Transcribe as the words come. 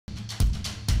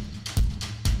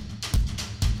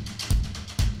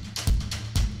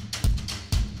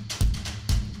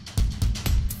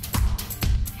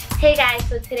Hey guys,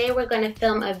 so today we're going to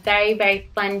film a very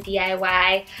fun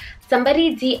DIY.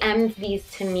 Somebody DM'd these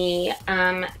to me.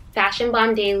 Fashion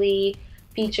Bomb Daily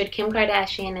featured Kim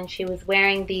Kardashian and she was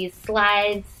wearing these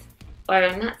slides, or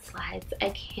not slides,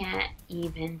 I can't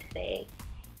even today.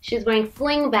 She was wearing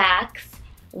Slingbacks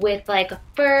with like a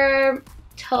fur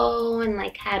toe and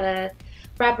like had a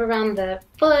wrap around the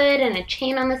foot and a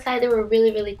chain on the side. They were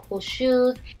really cool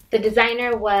shoes. The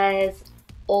designer was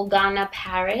Olgana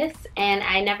Paris, and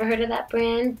I never heard of that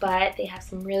brand, but they have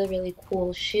some really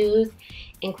cool shoes,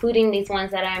 including these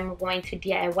ones that I'm going to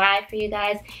DIY for you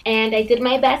guys. And I did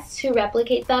my best to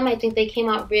replicate them. I think they came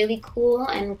out really cool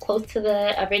and close to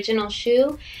the original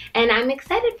shoe, and I'm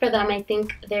excited for them. I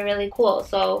think they're really cool.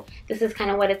 So this is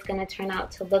kind of what it's going to turn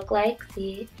out to look like.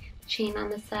 See the chain on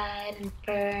the side and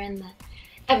fur and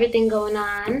everything going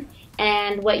on.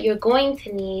 And what you're going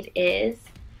to need is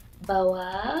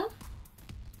boa,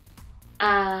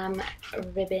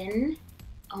 ribbon.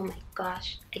 Oh my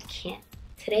gosh, I can't.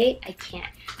 Today, I can't.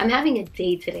 I'm having a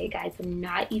day today, guys. I'm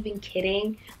not even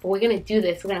kidding. But we're gonna do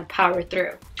this. We're gonna power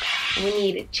through. And we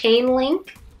need a chain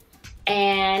link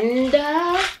and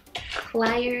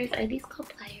pliers. Are these called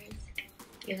pliers?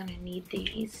 You're gonna need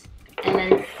these. And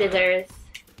then scissors.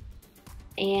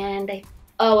 And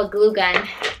a glue gun.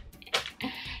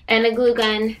 And a glue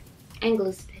gun. And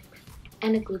glue sticks.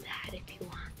 And a glue pad if you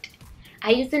want. I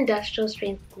use industrial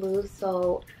strength glue,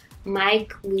 so my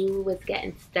glue was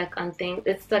getting stuck on things.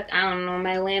 It's stuck, I don't know,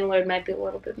 my landlord might be a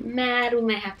little bit mad. We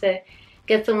might have to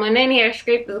get someone in here,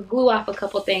 scrape the glue off a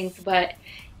couple things, but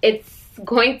it's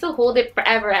going to hold it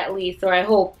forever at least, or I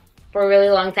hope for a really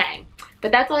long time.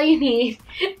 But that's all you need.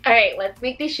 Alright, let's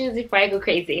make these shoes before I go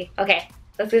crazy. Okay,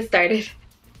 let's get started.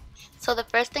 So the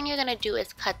first thing you're going to do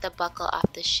is cut the buckle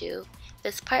off the shoe.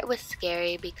 This part was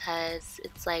scary because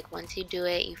it's like once you do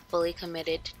it, you fully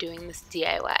committed to doing this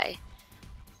DIY.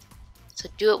 So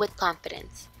do it with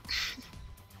confidence.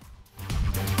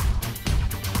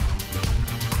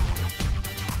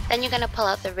 Then you're going to pull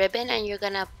out the ribbon and you're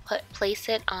going to place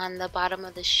it on the bottom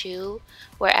of the shoe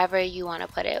wherever you want to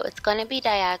put it. It's going to be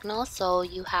diagonal, so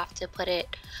you have to put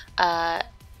it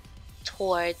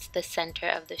towards the center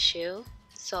of the shoe.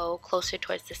 So closer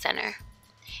towards the center.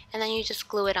 And then you just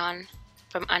glue it on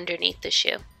from underneath the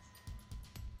shoe.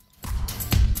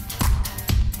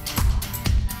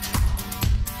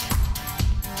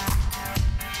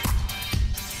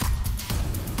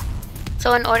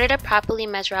 So in order to properly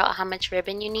measure out how much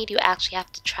ribbon you need, you actually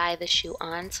have to try the shoe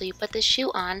on. So you put the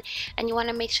shoe on and you want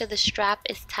to make sure the strap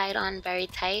is tied on very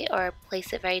tight, or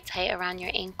place it very tight around your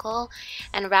ankle,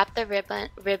 and wrap the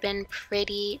ribbon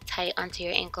pretty tight onto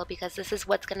your ankle, because this is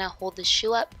what's going to hold the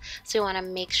shoe up. So you want to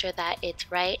make sure that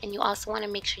it's right, and you also want to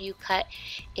make sure you cut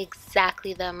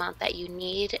exactly the amount that you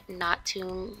need, not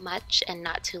too much and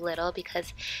not too little,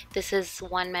 because this is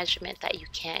one measurement that you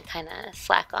can't kind of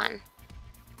slack on.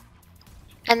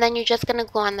 And then you're just going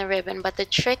to glue on the ribbon, but the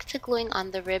trick to gluing on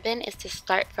the ribbon is to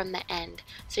start from the end.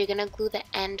 So you're going to glue the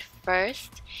end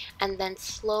first and then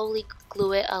slowly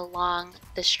glue it along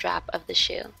the strap of the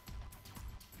shoe.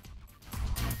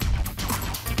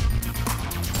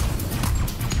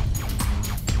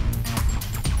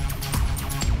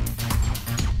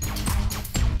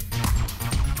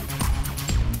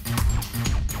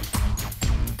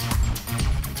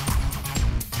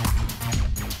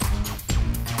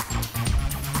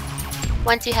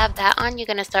 Once you have that on, you're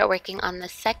going to start working on the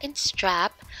second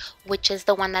strap, which is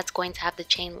the one that's going to have the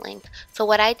chain length. So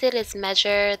what I did is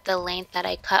measure the length that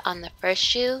I cut on the first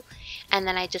shoe, and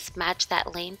then I just matched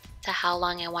that length to how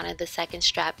long I wanted the second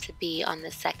strap to be on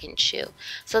the second shoe.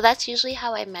 So that's usually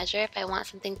how I measure. If I want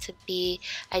something to be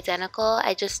identical,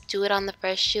 I just do it on the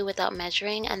first shoe without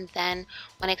measuring, and then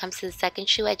when it comes to the second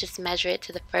shoe, I just measure it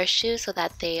to the first shoe so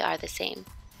that they are the same.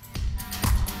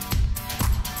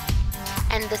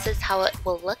 And this is how it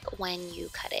will look when you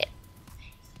cut it.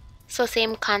 So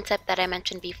same concept that I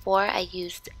mentioned before, I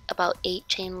used about 8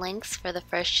 chain links for the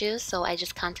first shoe, so I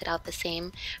just counted out the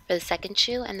same for the second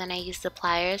shoe, and then I used the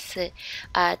pliers to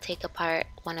take apart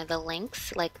one of the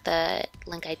links, like the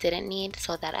link I didn't need,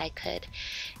 so that I could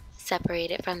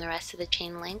separate it from the rest of the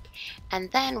chain link.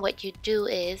 And then what you do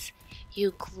is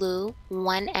you glue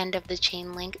one end of the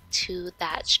chain link to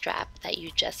that strap that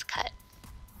you just cut.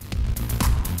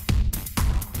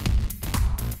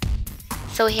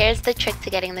 So here's the trick to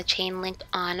getting the chain linked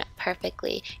on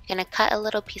perfectly. You're going to cut a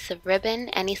little piece of ribbon,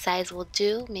 any size will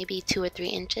do, maybe 2 or 3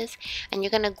 inches, and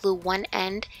you're going to glue one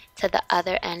end to the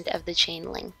other end of the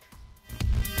chain link.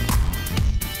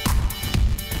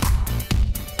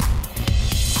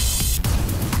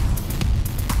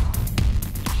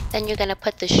 Then you're going to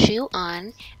put the shoe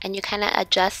on, and you kind of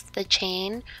adjust the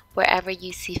chain wherever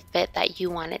you see fit that you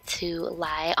want it to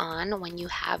lie on when you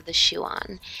have the shoe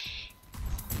on.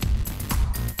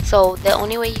 So the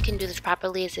only way you can do this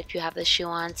properly is if you have the shoe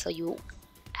on, so you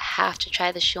have to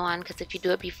try the shoe on, because if you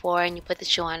do it before and you put the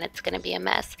shoe on, it's going to be a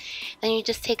mess. Then you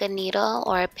just take a needle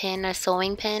or a pin, a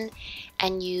sewing pin,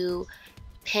 and you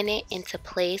pin it into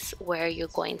place where you're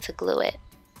going to glue it.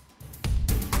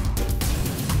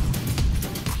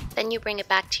 Then you bring it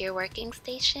back to your working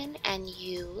station and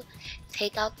you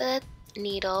take out the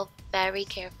needle very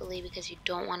carefully because you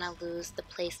don't want to lose the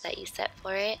place that you set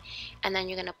for it. And then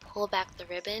you're going to pull back the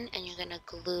ribbon and you're going to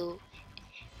glue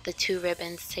the two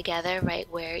ribbons together right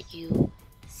where you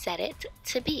set it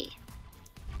to be.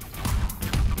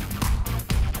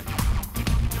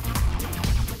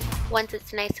 Once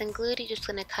it's nice and glued, you're just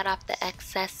going to cut off the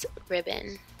excess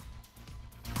ribbon.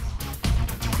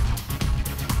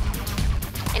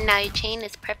 And now your chain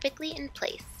is perfectly in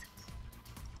place.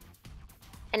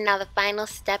 And now the final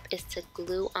step is to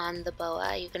glue on the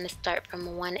boa. You're going to start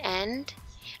from one end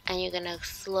and you're going to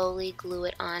slowly glue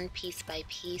it on piece by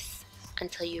piece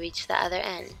until you reach the other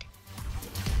end.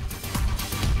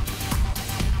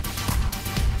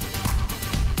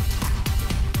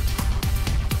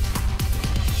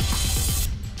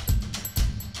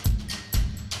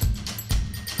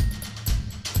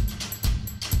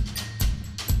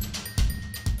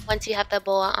 Once you have the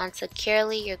boa on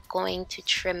securely, you're going to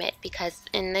trim it because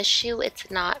in this shoe it's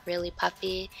not really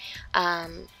puffy.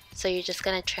 So you're just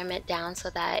going to trim it down so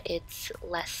that it's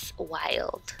less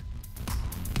wild.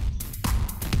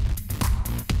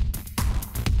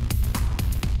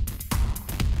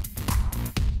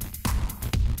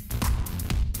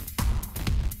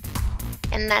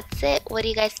 And that's it. What do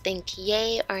you guys think?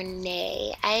 Yay or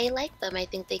nay? I like them. I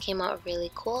think they came out really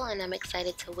cool and I'm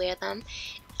excited to wear them.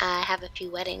 I have a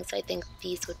few weddings, so I think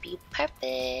these would be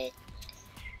perfect.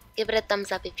 Give it a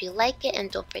thumbs up if you like it, and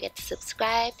don't forget to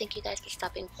subscribe. Thank you guys for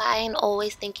stopping by, and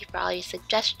always thank you for all your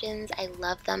suggestions. I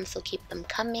love them, so keep them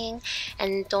coming.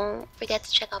 And don't forget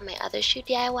to check out my other shoe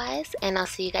DIYs, and I'll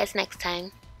see you guys next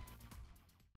time.